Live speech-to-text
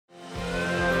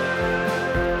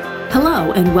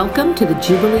Hello, and welcome to the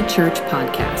Jubilee Church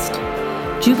podcast.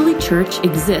 Jubilee Church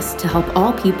exists to help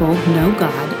all people know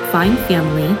God, find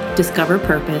family, discover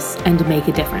purpose, and to make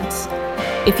a difference.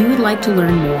 If you would like to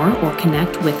learn more or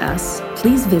connect with us,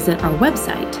 please visit our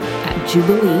website at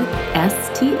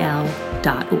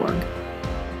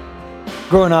jubileestl.org.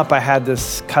 Growing up, I had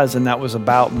this cousin that was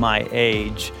about my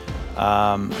age,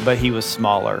 but he was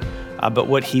smaller. But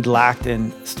what he lacked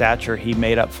in stature, he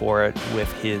made up for it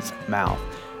with his mouth.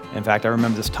 In fact, I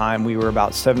remember this time we were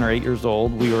about 7 or 8 years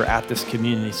old. We were at this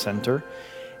community center,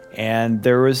 and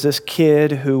there was this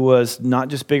kid who was not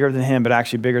just bigger than him, but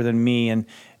actually bigger than me.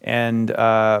 And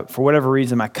for whatever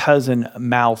reason, my cousin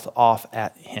mouthed off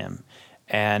at him.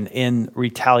 And in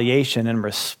retaliation, in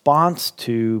response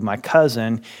to my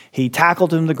cousin, he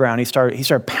tackled him to the ground. He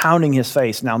started pounding his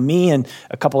face. Now, me and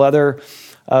a couple other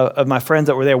of my friends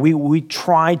that were there, we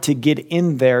tried to get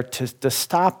in there to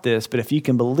stop this. But if you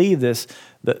can believe this,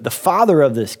 the father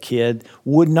of this kid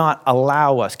would not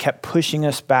allow us, kept pushing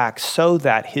us back so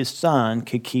that his son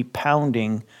could keep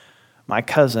pounding my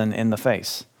cousin in the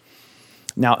face.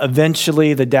 Now,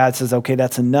 eventually, the dad says, okay,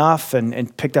 that's enough,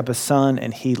 and picked up his son,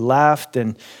 and he left.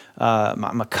 And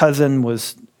my cousin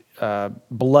was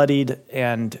bloodied,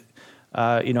 and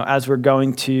as we're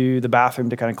going to the bathroom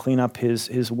to kind of clean up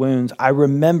his wounds, I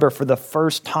remember for the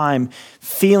first time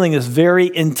feeling this very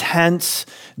intense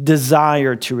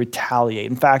desire to retaliate.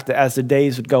 In fact, as the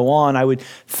days would go on, I would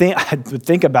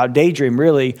daydream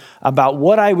really about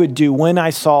what I would do when I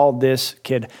saw this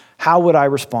kid. How would I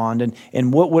respond,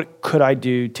 and what could I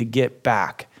do to get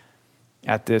back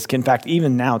at this kid? In fact,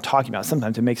 even now talking about it,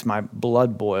 sometimes it makes my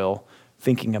blood boil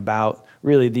thinking about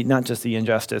really not just the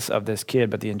injustice of this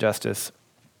kid, but the injustice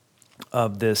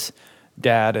of this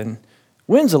dad. And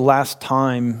when's the last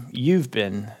time you've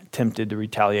been tempted to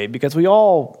retaliate? Because we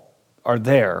all are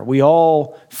there. We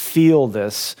all feel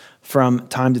this from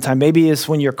time to time. Maybe it's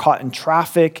when you're caught in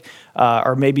traffic,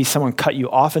 or maybe someone cut you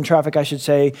off in traffic, I should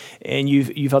say, and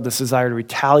you felt this desire to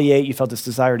retaliate. You felt this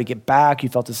desire to get back. You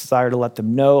felt this desire to let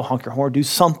them know, honk your horn, do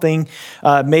something.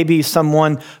 Maybe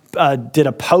someone did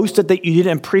a post that you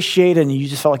didn't appreciate, and you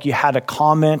just felt like you had a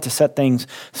comment to set things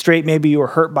straight. Maybe you were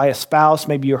hurt by a spouse.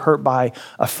 Maybe you were hurt by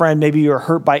a friend. Maybe you were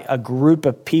hurt by a group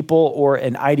of people or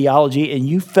an ideology, and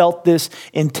you felt this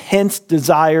intense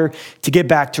desire to get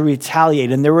back, to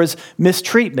retaliate. And there was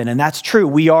mistreatment, and that's true.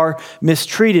 We are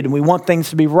mistreated, and we want things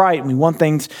to be right, and we want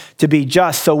things to be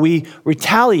just, so we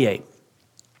retaliate.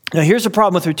 Now, here's the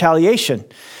problem with retaliation.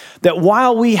 That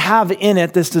while we have in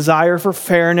it this desire for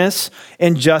fairness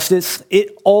and justice, it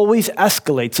always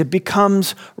escalates. It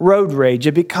becomes road rage.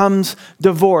 It becomes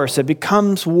divorce. It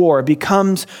becomes war. It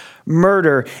becomes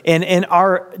murder. And in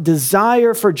our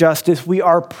desire for justice, we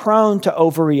are prone to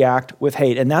overreact with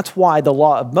hate. And that's why the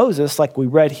law of Moses, like we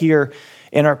read here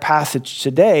in our passage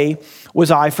today,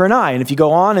 was eye for an eye. And if you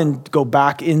go on and go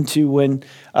back into when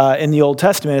in the Old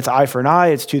Testament, it's eye for an eye,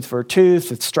 it's tooth for a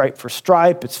tooth, it's stripe for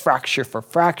stripe, it's fracture for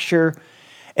fracture.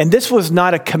 And this was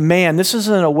not a command. This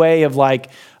isn't a way of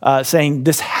saying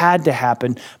this had to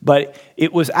happen, but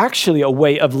it was actually a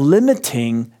way of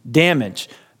limiting damage.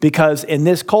 Because in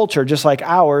this culture, just like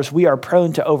ours, we are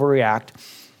prone to overreact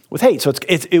with hate. So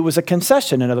it was a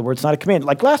concession, in other words, not a command.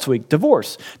 Like last week,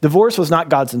 divorce. Divorce was not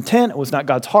God's intent, it was not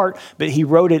God's heart, but he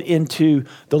wrote it into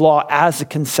the law as a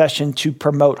concession to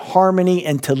promote harmony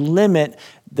and to limit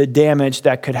the damage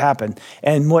that could happen.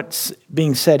 And what's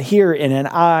being said here in an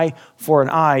eye for an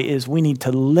eye is we need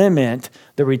to limit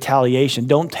the retaliation.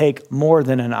 Don't take more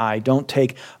than an eye. Don't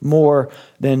take more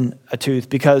than a tooth,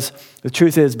 because the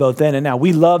truth is both then and now.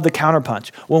 We love the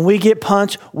counterpunch. When we get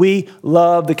punched, we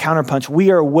love the counterpunch. We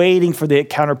are waiting for the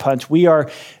counterpunch. We are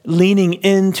leaning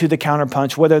into the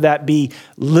counterpunch, whether that be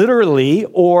literally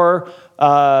or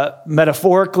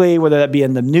metaphorically, whether that be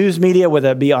in the news media, whether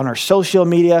that be on our social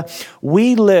media.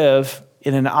 We live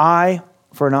in an eye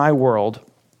for an eye world,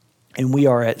 and we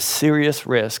are at serious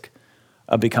risk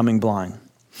of becoming blind.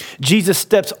 Jesus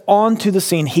steps onto the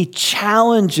scene. He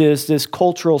challenges this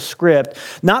cultural script,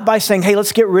 not by saying, hey,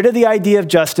 let's get rid of the idea of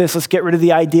justice, let's get rid of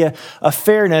the idea of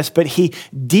fairness, but he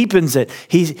deepens it.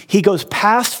 He goes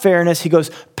past fairness, he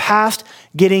goes past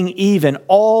getting even,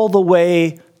 all the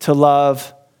way to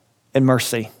love and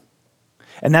mercy.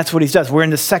 And that's what he does. We're in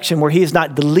this section where he is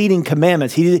not deleting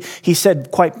commandments. He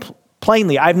said quite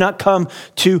plainly, I've not come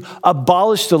to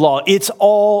abolish the law. It's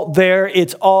all there.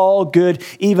 It's all good.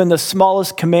 Even the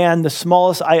smallest command, the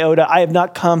smallest iota, I have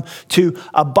not come to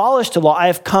abolish the law. I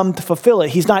have come to fulfill it.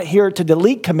 He's not here to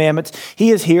delete commandments.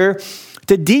 He is here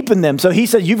to deepen them. So he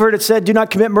said, you've heard it said, do not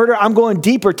commit murder. I'm going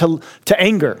deeper to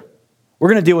anger. We're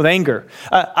going to deal with anger.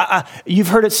 You've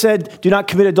heard it said, do not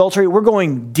commit adultery. We're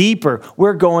going deeper.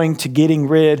 We're going to getting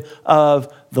rid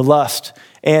of the lust.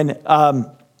 And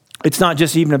it's not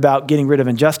just even about getting rid of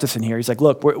injustice in here. He's like,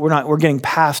 look, we're getting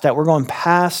past that. We're going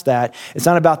past that. It's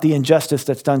not about the injustice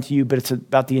that's done to you, but it's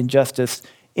about the injustice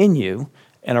in you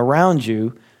and around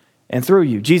you and through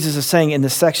you. Jesus is saying in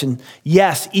this section,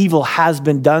 yes, evil has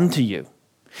been done to you.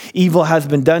 Evil has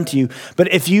been done to you.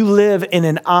 But if you live in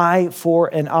an eye for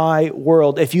an eye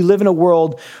world, if you live in a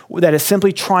world that is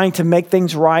simply trying to make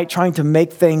things right, trying to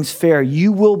make things fair,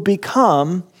 you will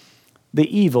become the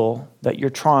evil that you're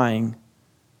trying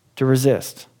to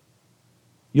resist.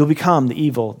 You'll become the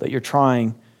evil that you're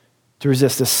trying to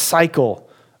resist, this cycle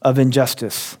of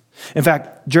injustice. In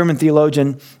fact, German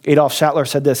theologian Adolf Schattler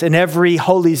said this, in every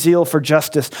holy zeal for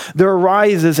justice, there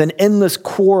arises an endless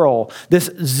quarrel.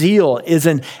 This zeal is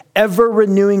an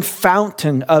ever-renewing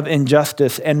fountain of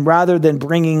injustice, and rather than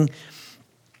bringing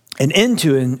an end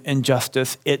to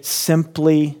injustice, it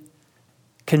simply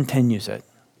continues it.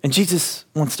 And Jesus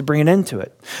wants to bring an end to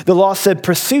it. The law said,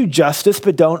 pursue justice,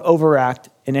 but don't overact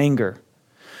in anger.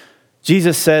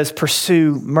 Jesus says,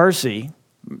 pursue mercy,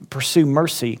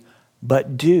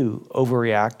 but do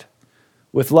overreact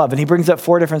with love. And he brings up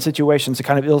 4 different situations to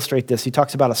kind of illustrate this. He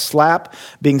talks about a slap,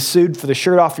 being sued for the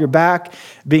shirt off your back,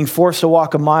 being forced to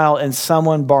walk a mile, and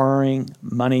someone borrowing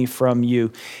money from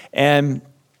you. And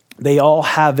they all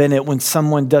have in it when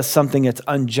someone does something that's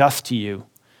unjust to you.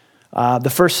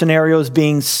 The first scenario is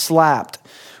being slapped,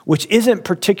 which isn't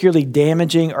particularly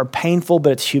damaging or painful,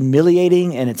 but it's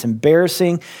humiliating and it's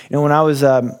embarrassing. You know, when I was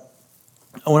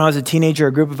a teenager,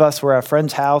 a group of us were at a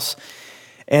friend's house,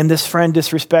 and this friend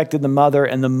disrespected the mother,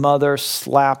 and the mother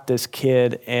slapped this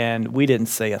kid, and we didn't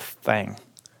say a thing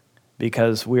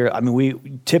because we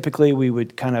typically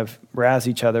would kind of razz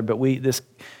each other, but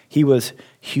he was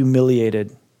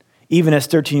humiliated. Even as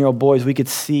 13-year-old boys, we could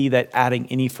see that adding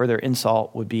any further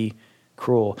insult would be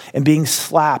cruel. And being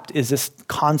slapped is this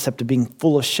concept of being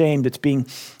full of shame. It's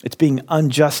being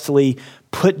unjustly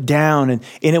put down, and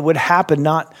it would happen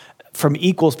not from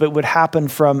equals, but it would happen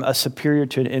from a superior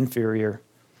to an inferior.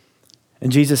 And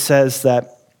Jesus says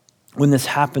that when this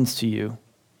happens to you,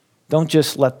 don't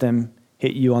just let them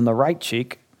hit you on the right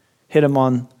cheek, hit them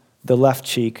on the left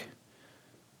cheek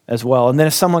as well. And then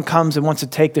if someone comes and wants to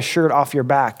take the shirt off your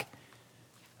back,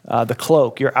 the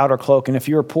cloak, your outer cloak. And if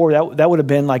you were poor, that would have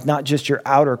been like not just your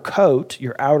outer coat,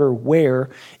 your outer wear.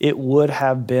 It would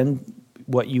have been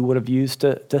what you would have used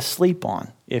to sleep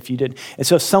on if you did. And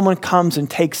so if someone comes and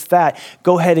takes that,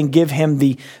 go ahead and give him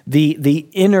the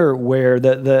inner wear,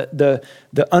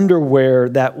 the underwear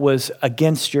that was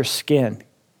against your skin.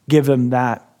 Give him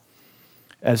that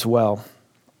as well.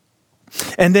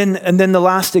 And then the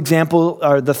last example,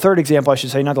 or the third example, I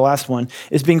should say, not the last one,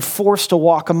 is being forced to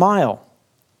walk a mile.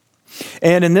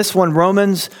 And in this one,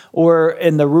 Romans were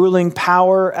in the ruling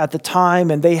power at the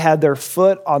time, and they had their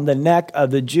foot on the neck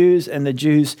of the Jews, and the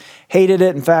Jews hated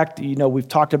it. In fact, we've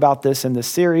talked about this in this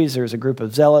series. There's a group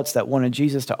of zealots that wanted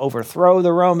Jesus to overthrow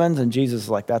the Romans, and Jesus is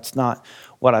like, that's not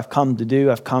what I've come to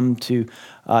do. I've come to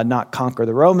not conquer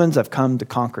the Romans. I've come to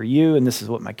conquer you, and this is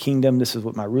what my kingdom, this is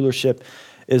what my rulership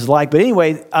is like. But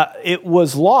anyway, it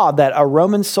was law that a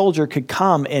Roman soldier could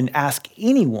come and ask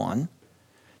anyone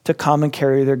to come and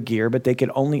carry their gear, but they could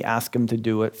only ask him to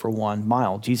do it for 1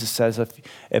 mile. Jesus says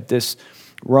if this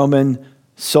Roman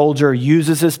soldier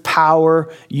uses his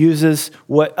power, uses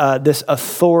this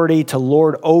authority to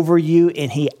lord over you,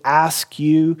 and he asks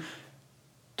you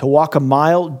to walk a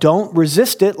mile, don't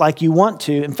resist it like you want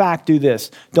to. In fact, do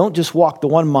this. Don't just walk the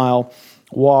 1 mile,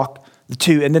 walk the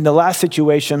 2. And then the last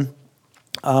situation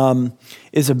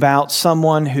is about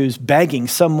someone who's begging,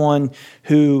 someone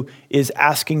who is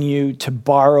asking you to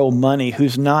borrow money,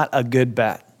 who's not a good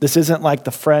bet. This isn't like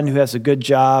the friend who has a good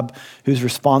job, who's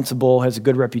responsible, has a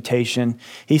good reputation.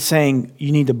 He's saying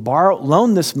you need to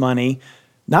loan this money,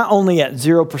 not only at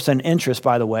 0% interest,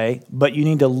 by the way, but you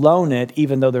need to loan it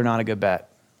even though they're not a good bet.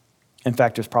 In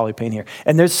fact, there's probably pain here.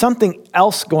 And there's something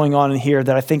else going on in here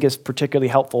that I think is particularly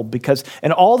helpful because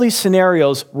in all these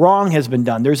scenarios, wrong has been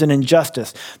done. There's an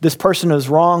injustice. This person is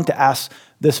wrong to ask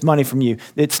this money from you.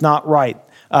 It's not right.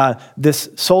 This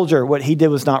soldier, what he did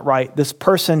was not right. This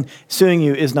person suing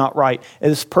you is not right.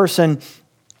 This person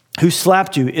who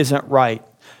slapped you isn't right.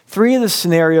 3 of the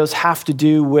scenarios have to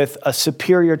do with a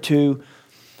superior to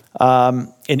an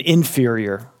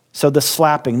inferior. So the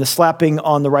slapping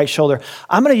on the right shoulder.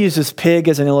 I'm going to use this pig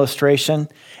as an illustration,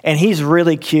 and he's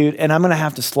really cute, and I'm going to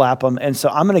have to slap him. And so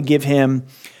I'm going to give him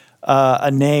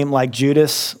a name like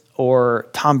Judas or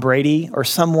Tom Brady or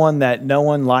someone that no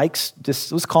one likes.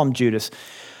 Just let's call him Judas.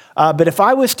 But if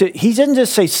I was to, he didn't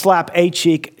just say slap a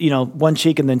cheek, one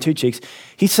cheek and then two cheeks.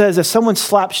 He says if someone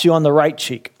slaps you on the right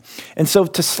cheek. And so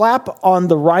to slap on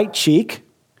the right cheek,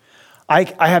 I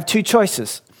have two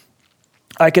choices.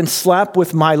 I can slap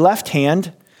with my left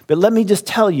hand, but let me just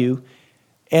tell you,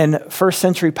 in first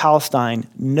century Palestine,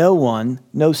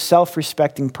 no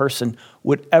self-respecting person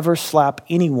would ever slap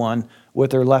anyone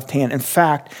with their left hand. In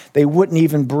fact, they wouldn't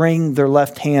even bring their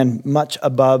left hand much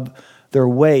above their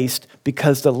waist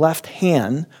because the left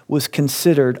hand was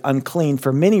considered unclean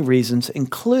for many reasons,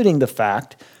 including the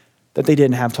fact that they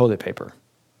didn't have toilet paper.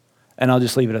 And I'll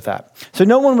just leave it at that. So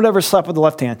no one would ever slap with the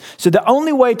left hand. So the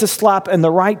only way to slap in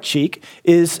the right cheek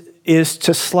is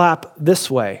to slap this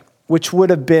way, which would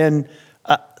have been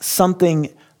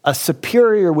something a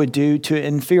superior would do to an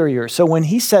inferior. So when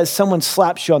he says someone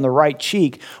slaps you on the right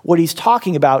cheek, what he's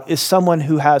talking about is someone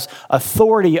who has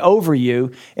authority over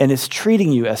you and is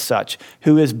treating you as such,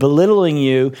 who is belittling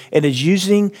you and is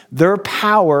using their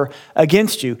power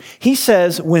against you. He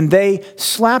says when they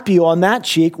slap you on that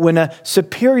cheek, when a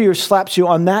superior slaps you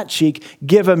on that cheek,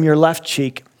 give them your left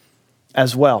cheek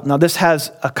as well. Now, this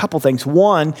has a couple things.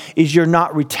 One is you're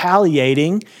not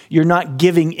retaliating. You're not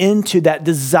giving in to that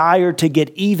desire to get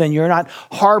even. You're not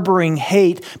harboring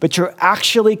hate, but you're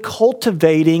actually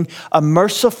cultivating a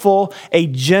merciful, a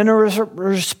generous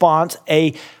response,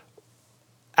 a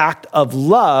act of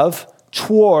love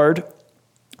toward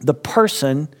the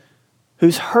person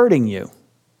who's hurting you.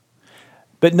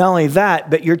 But not only that,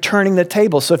 but you're turning the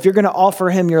table. So if you're going to offer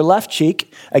him your left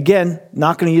cheek, again,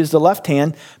 not going to use the left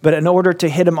hand, but in order to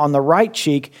hit him on the right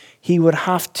cheek, he would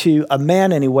have to, a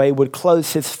man anyway, would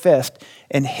close his fist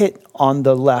and hit on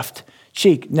the left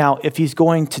cheek. Now, if he's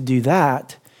going to do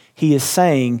that, he is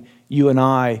saying, you and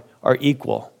I are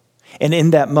equal. And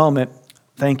in that moment,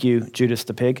 thank you, Judas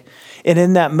the pig. And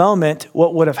in that moment,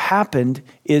 what would have happened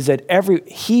is that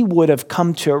he would have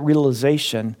come to a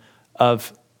realization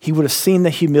of, he would have seen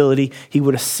the humility, he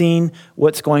would have seen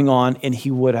what's going on, and he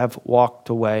would have walked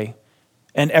away.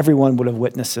 And everyone would have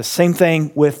witnessed this. Same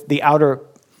thing with the outer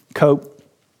coat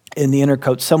and the inner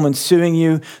coat. Someone's suing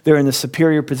you, they're in the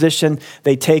superior position,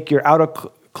 they take your outer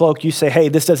cloak, you say, hey,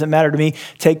 this doesn't matter to me,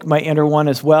 take my inner one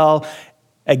as well.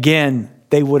 Again,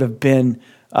 they would have been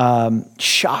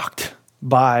shocked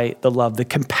by the love, the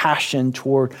compassion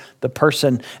toward the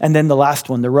person. And then the last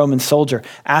one, the Roman soldier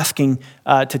asking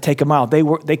to take a mile.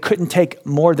 They couldn't take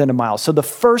more than a mile. So the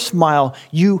first mile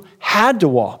you had to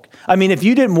walk. I mean, if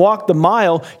you didn't walk the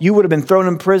mile, you would have been thrown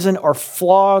in prison or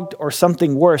flogged or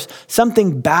something worse.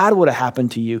 Something bad would have happened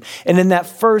to you. And in that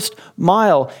first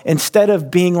mile, instead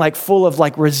of being full of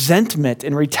resentment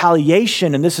and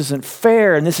retaliation, and this isn't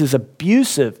fair and this is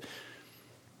abusive,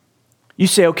 you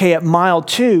say, okay, at mile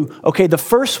 2, okay, the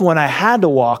first one I had to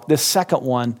walk, the second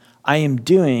one I am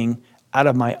doing out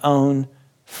of my own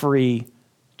free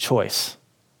choice,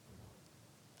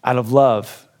 out of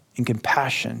love and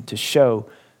compassion to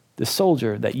show the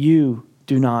soldier that you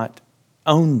do not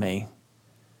own me,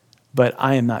 but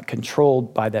I am not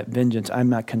controlled by that vengeance. I'm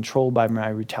not controlled by my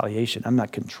retaliation. I'm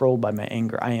not controlled by my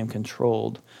anger. I am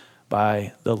controlled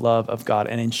by the love of God.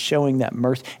 And in showing that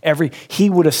mercy, he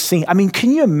would have seen, I mean,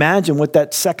 can you imagine what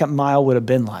that second mile would have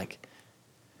been like?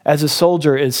 As a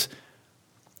soldier is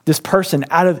this person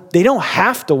they don't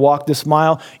have to walk this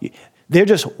mile. They're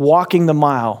just walking the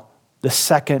mile the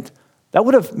second. That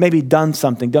would have maybe done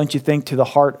something, don't you think, to the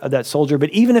heart of that soldier?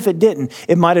 But even if it didn't,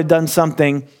 it might have done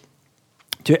something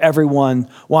to everyone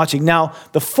watching. Now,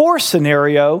 the fourth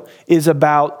scenario is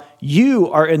about you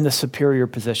are in the superior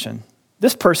position.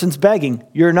 This person's begging,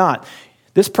 you're not.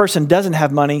 This person doesn't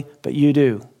have money, but you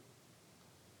do.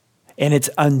 And it's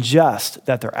unjust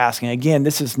that they're asking. Again,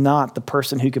 this is not the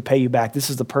person who could pay you back. This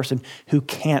is the person who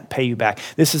can't pay you back.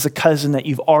 This is a cousin that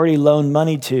you've already loaned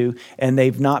money to, and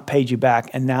they've not paid you back,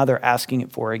 and now they're asking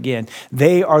it for again.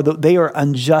 They are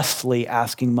unjustly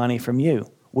asking money from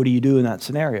you. What do you do in that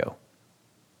scenario?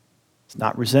 It's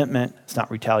not resentment. It's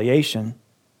not retaliation.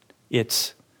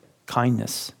 It's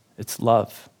kindness. It's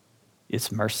love. It's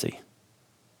mercy.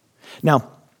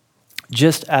 Now,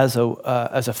 just as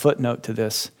a footnote to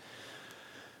this,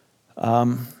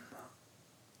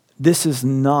 this is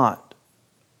not.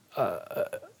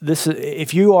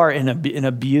 If you are in an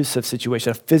abusive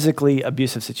situation, a physically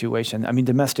abusive situation. I mean,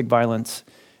 domestic violence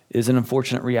is an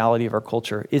unfortunate reality of our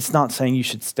culture. It's not saying you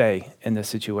should stay in this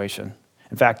situation.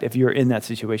 In fact, if you're in that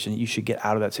situation, you should get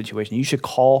out of that situation. You should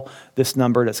call this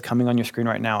number that's coming on your screen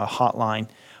right now, a hotline.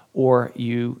 Or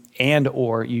you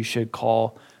should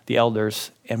call the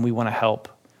elders, and we want to help.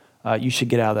 You should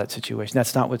get out of that situation.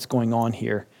 That's not what's going on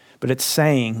here. But it's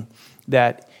saying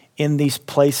that in these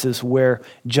places where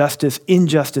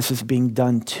injustice is being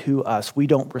done to us, we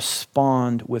don't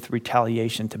respond with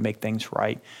retaliation to make things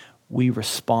right. We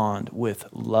respond with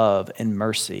love and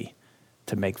mercy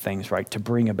to make things right, to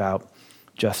bring about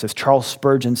justice. Charles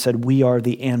Spurgeon said, "We are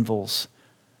the anvils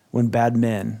when bad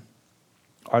men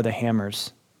are the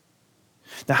hammers."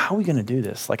 Now, how are we going to do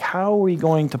this? Like, how are we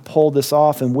going to pull this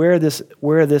off, and where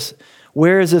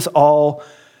is this all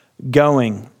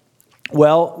going?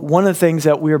 Well, one of the things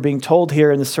that we are being told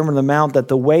here in the Sermon on the Mount, that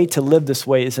the way to live this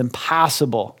way is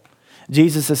impossible.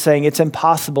 Jesus is saying it's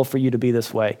impossible for you to be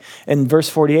this way. In verse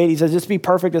 48, he says, "Just be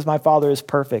perfect as my Father is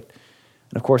perfect."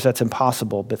 And of course, that's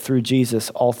impossible, but through Jesus,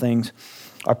 all things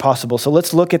are possible. So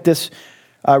let's look at this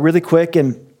really quick.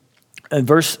 In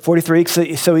verse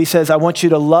 43, so he says, "I want you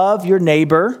to love your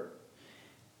neighbor."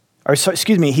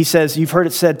 He says, "You've heard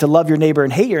it said to love your neighbor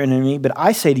and hate your enemy, but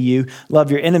I say to you,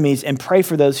 love your enemies and pray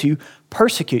for those who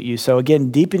persecute you." So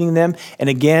again, deepening them. And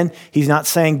again, he's not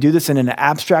saying do this in an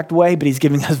abstract way, but he's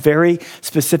giving us very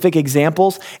specific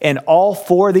examples. And all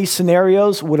four of these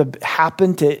scenarios would have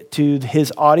happened to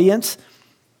his audience.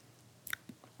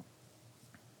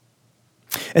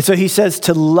 And so he says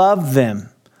to love them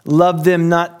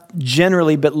not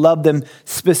generally, but love them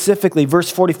specifically. Verse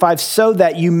 45, "So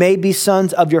that you may be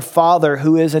sons of your Father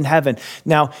who is in heaven."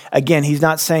 Now, again, he's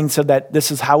not saying so that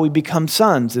this is how we become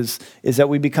sons, is that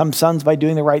we become sons by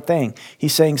doing the right thing.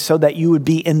 He's saying so that you would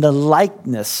be in the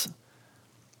likeness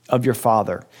of your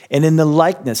Father. And in the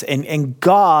likeness, and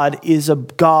God is a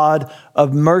God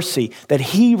of mercy, that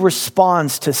he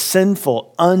responds to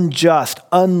sinful, unjust,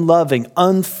 unloving,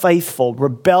 unfaithful,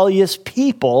 rebellious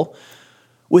people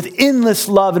with endless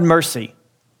love and mercy.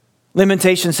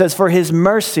 Lamentation says, "For his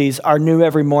mercies are new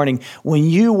every morning." When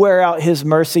you wear out his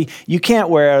mercy, you can't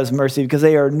wear out his mercy because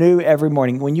they are new every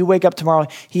morning. When you wake up tomorrow,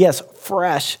 he has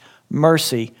fresh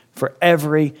mercy for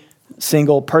every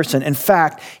single person. In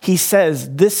fact, he says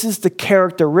this is the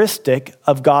characteristic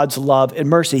of God's love and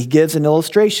mercy. He gives an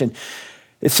illustration.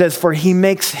 It says, "For he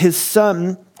makes his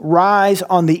sun rise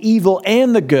on the evil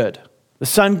and the good." The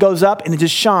sun goes up and it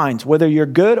just shines, whether you're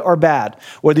good or bad,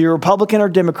 whether you're Republican or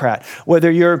Democrat,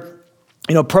 whether you're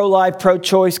pro-life,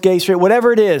 pro-choice, gay, straight,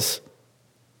 whatever it is.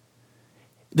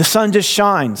 The sun just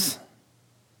shines.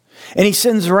 And he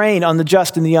sends rain on the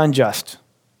just and the unjust.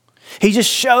 He just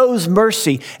shows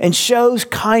mercy and shows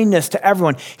kindness to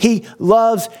everyone. He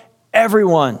loves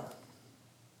everyone.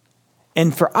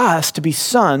 And for us to be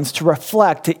sons, to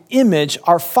reflect, to image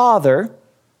our Father,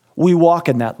 we walk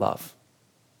in that love.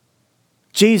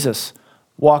 Jesus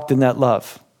walked in that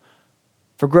love.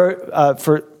 For greater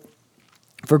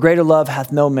love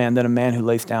hath no man than a man who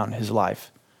lays down his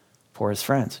life for his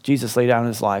friends. Jesus laid down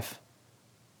his life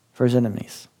for his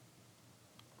enemies.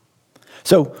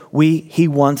 So he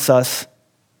wants us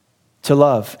to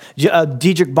love.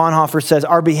 Dietrich Bonhoeffer says,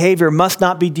 "Our behavior must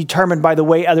not be determined by the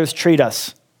way others treat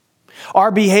us."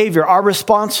 Our behavior, our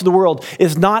response to the world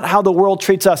is not how the world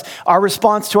treats us. Our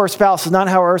response to our spouse is not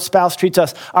how our spouse treats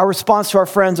us. Our response to our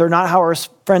friends are not how our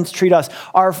friends treat us.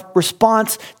 Our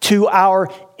response to our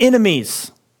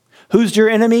enemies. Who's your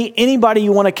enemy? Anybody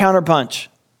you want to counterpunch.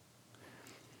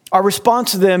 Our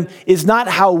response to them is not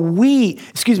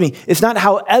it's not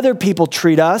how other people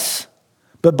treat us,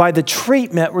 but by the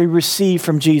treatment we receive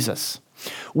from Jesus.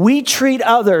 We treat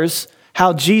others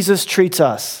how Jesus treats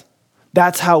us.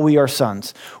 That's how we are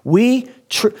sons.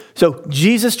 So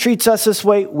Jesus treats us this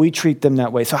way, we treat them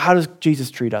that way. So how does Jesus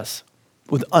treat us?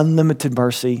 With unlimited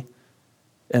mercy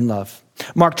and love.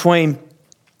 Mark Twain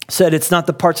said, "It's not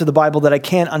the parts of the Bible that I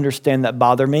can't understand that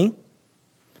bother me.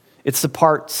 It's the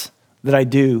parts that I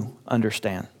do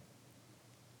understand."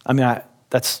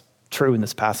 That's true in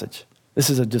this passage. This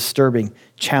is a disturbing,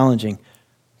 challenging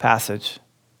passage.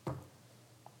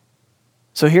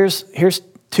 So here's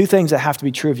two things that have to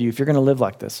be true of you if you're going to live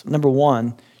like this. Number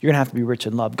one, you're going to have to be rich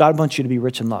in love. God wants you to be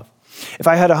rich in love. If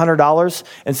I had $100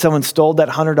 and someone stole that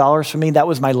 $100 from me, that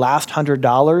was my last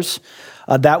 $100,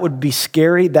 that would be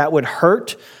scary. That would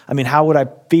hurt. How would I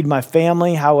feed my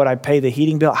family? How would I pay the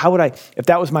heating bill? If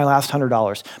that was my last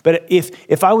 $100? But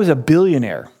if I was a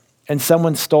billionaire and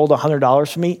someone stole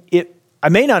 $100 from me, I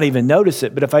may not even notice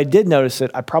it, but if I did notice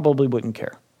it, I probably wouldn't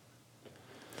care.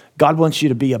 God wants you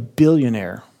to be a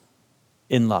billionaire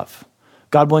in love.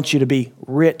 God wants you to be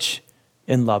rich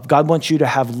in love. God wants you to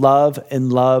have love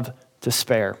and love to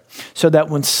spare, so that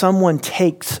when someone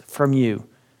takes from you,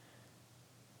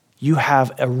 you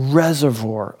have a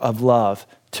reservoir of love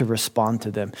to respond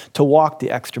to them, to walk the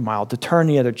extra mile, to turn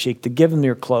the other cheek, to give them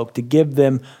your cloak, to give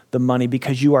them the money,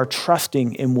 because you are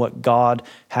trusting in what God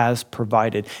has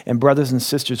provided. And brothers and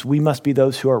sisters, we must be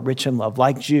those who are rich in love.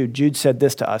 Like Jude said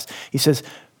this to us. He says,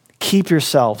 Keep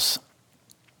yourselves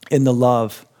in the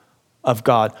love of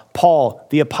God. Paul,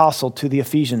 the apostle to the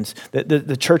Ephesians,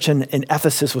 the church in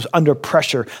Ephesus was under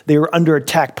pressure. They were under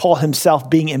attack. Paul himself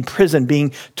being in prison,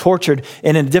 being tortured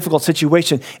and in a difficult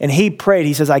situation. And he prayed.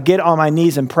 He says, I get on my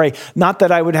knees and pray, not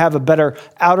that I would have a better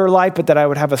outer life, but that I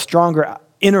would have a stronger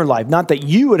inner life. Not that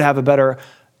you would have a better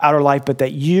outer life, but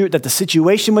that the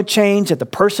situation would change, that the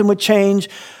person would change,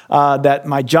 that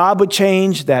my job would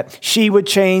change, that she would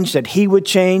change, that he would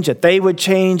change, that they would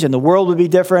change, and the world would be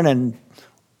different, and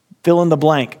fill in the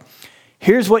blank.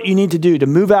 Here's what you need to do to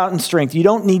move out in strength. You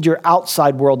don't need your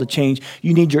outside world to change.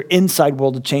 You need your inside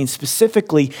world to change.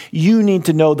 Specifically, you need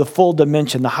to know the full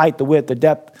dimension, the height, the width, the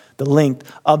depth, the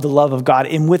length of the love of God.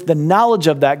 And with the knowledge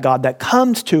of that God that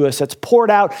comes to us, that's poured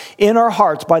out in our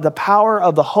hearts by the power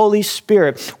of the Holy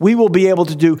Spirit, we will be able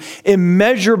to do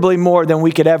immeasurably more than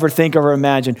we could ever think or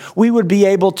imagine. We would be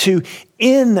able to,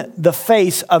 in the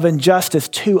face of injustice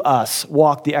to us,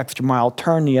 walk the extra mile,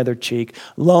 turn the other cheek,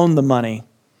 loan the money,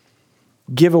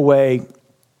 give away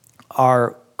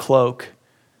our cloak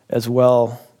as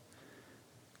well,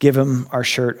 give him our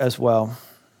shirt as well.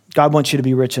 God wants you to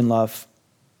be rich in love.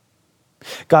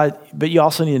 God, but you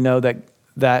also need to know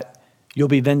that you'll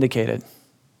be vindicated.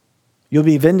 You'll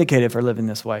be vindicated for living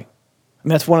this way. I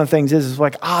mean, that's one of the things is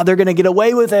like, they're going to get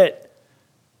away with it.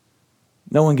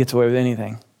 No one gets away with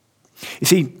anything. You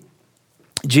see,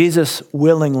 Jesus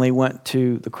willingly went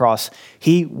to the cross.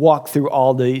 He walked through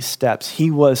all these steps.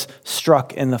 He was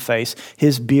struck in the face.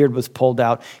 His beard was pulled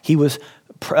out.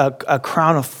 A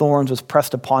crown of thorns was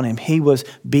pressed upon him. He was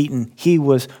beaten. He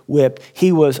was whipped.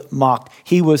 He was mocked.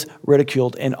 He was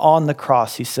ridiculed. And on the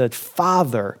cross, he said,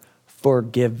 Father,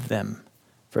 forgive them,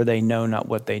 for they know not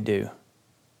what they do.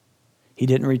 He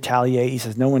didn't retaliate. He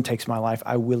says, no one takes my life.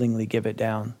 I willingly give it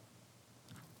down.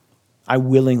 I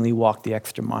willingly walk the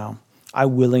extra mile. I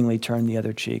willingly turn the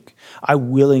other cheek. I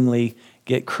willingly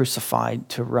get crucified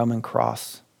to a Roman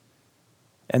cross.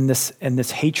 And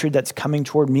this hatred that's coming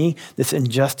toward me, this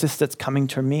injustice that's coming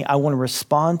toward me, I want to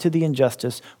respond to the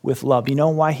injustice with love. You know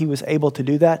why he was able to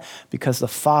do that? Because the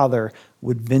Father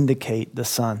would vindicate the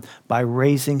Son by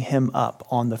raising him up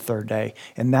on the third day.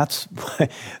 And that's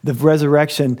the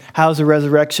resurrection. How is the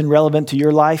resurrection relevant to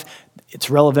your life? It's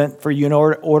relevant for you in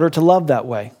order to love that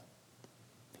way.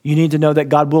 You need to know that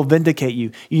God will vindicate you.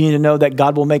 You need to know that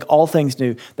God will make all things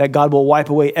new, that God will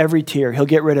wipe away every tear. He'll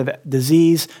get rid of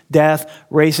disease, death,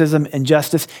 racism,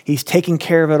 injustice. He's taking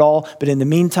care of it all. But in the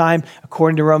meantime,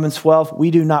 according to Romans 12,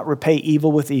 we do not repay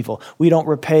evil with evil. We don't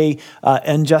repay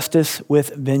injustice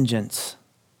with vengeance.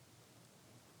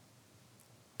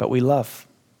 But we love.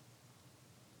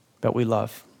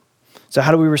 So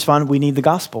how do we respond? We need the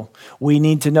gospel. We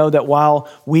need to know that while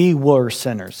we were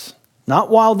sinners,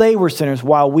 not while they were sinners,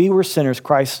 while we were sinners,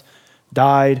 Christ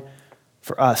died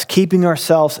for us, keeping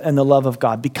ourselves in the love of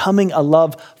God, becoming a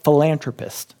love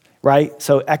philanthropist, right?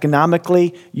 So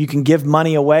economically, you can give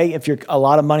money away if a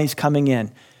lot of money's coming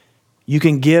in. You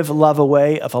can give love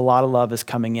away if a lot of love is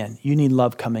coming in. You need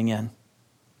love coming in.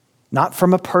 Not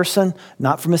from a person,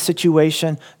 not from a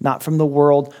situation, not from the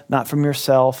world, not from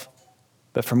yourself,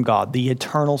 but from God, the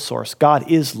eternal source. God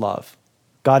is love.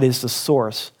 God is the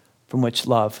source from which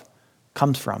love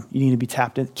comes from. You need to be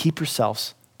tapped in. Keep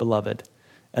yourselves, beloved,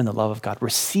 in the love of God.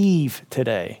 Receive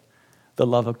today the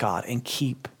love of God and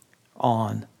keep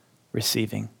on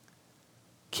receiving.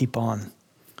 Keep on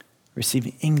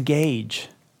receiving. Engage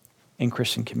in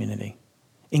Christian community.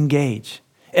 Engage.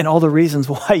 And all the reasons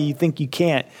why you think you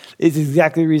can't is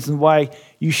exactly the reason why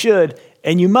you should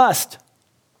and you must.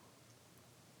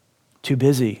 Too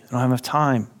busy. I don't have enough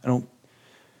time.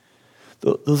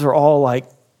 Those are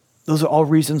all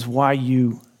reasons why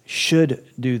you should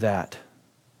do that.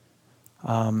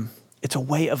 It's a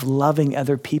way of loving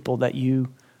other people that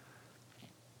you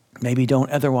maybe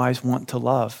don't otherwise want to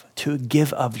love, to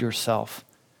give of yourself,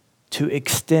 to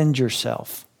extend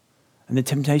yourself. And the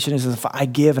temptation is if I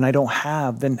give and I don't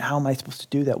have, then how am I supposed to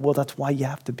do that? Well, that's why you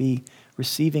have to be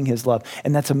receiving his love.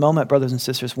 And that's a moment, brothers and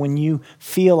sisters, when you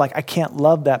feel like I can't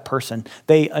love that person.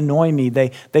 They annoy me.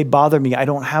 They bother me. I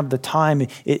don't have the time.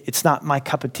 It's not my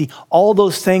cup of tea. All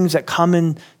those things that come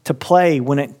into play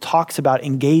when it talks about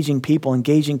engaging people,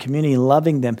 engaging community, and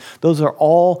loving them, those are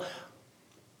all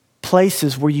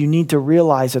places where you need to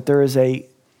realize that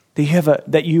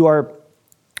that you are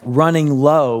running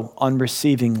low on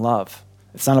receiving love.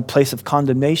 It's not a place of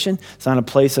condemnation. It's not a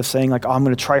place of saying like, I'm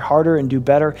going to try harder and do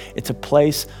better. It's a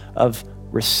place of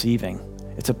receiving.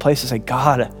 It's a place to say,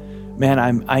 God, man,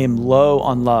 I am low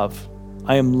on love.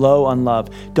 I am low on love.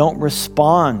 Don't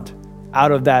respond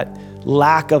out of that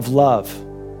lack of love.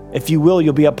 If you will,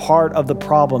 you'll be a part of the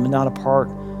problem and not a part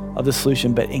of the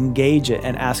solution, but engage it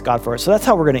and ask God for it. So that's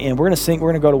how we're going to end. We're going to sing.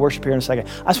 We're going to go to worship here in a second.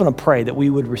 I just want to pray that we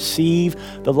would receive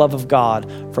the love of God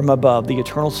from above, the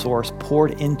eternal source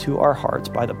poured into our hearts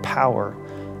by the power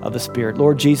of the Spirit.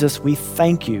 Lord Jesus, we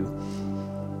thank you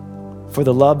for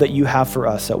the love that you have for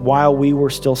us, that while we were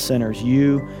still sinners,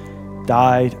 you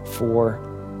died for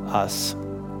us.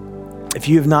 If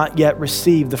you have not yet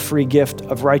received the free gift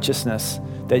of righteousness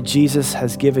that Jesus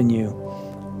has given you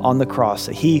on the cross,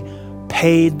 that he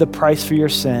paid the price for your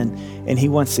sin, and he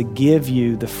wants to give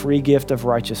you the free gift of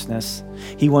righteousness.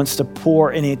 He wants to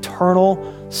pour an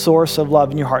eternal source of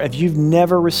love in your heart. If you've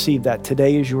never received that,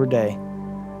 today is your day.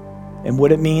 And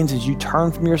what it means is you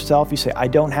turn from yourself, you say, I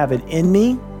don't have it in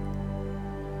me.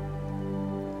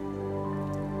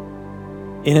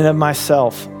 In and of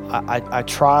myself, I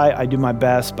try, I do my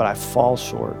best, but I fall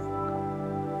short.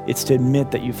 It's to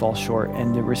admit that you fall short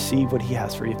and to receive what he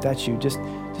has for you. If that's you, just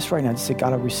right now, just say,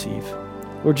 God, I receive.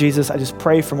 Lord Jesus, I just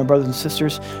pray for my brothers and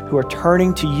sisters who are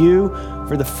turning to you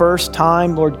for the first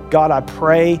time. Lord God, I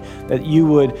pray that you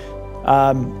would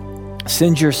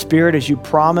send your Spirit as you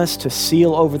promised to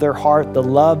seal over their heart the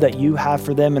love that you have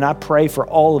for them. And I pray for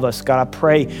all of us, God, I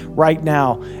pray right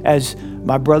now as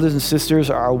my brothers and sisters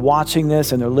are watching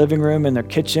this in their living room, in their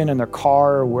kitchen, in their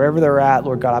car, or wherever they're at,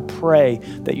 Lord God, I pray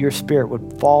that your Spirit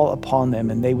would fall upon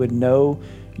them and they would know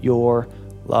your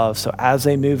love. So as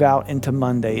they move out into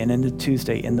Monday and into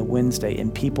Tuesday and the Wednesday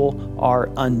and people are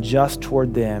unjust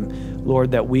toward them, Lord,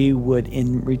 that we would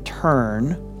in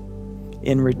return,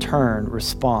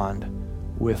 respond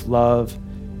with love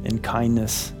and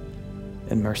kindness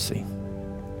and mercy.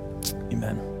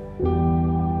 Amen.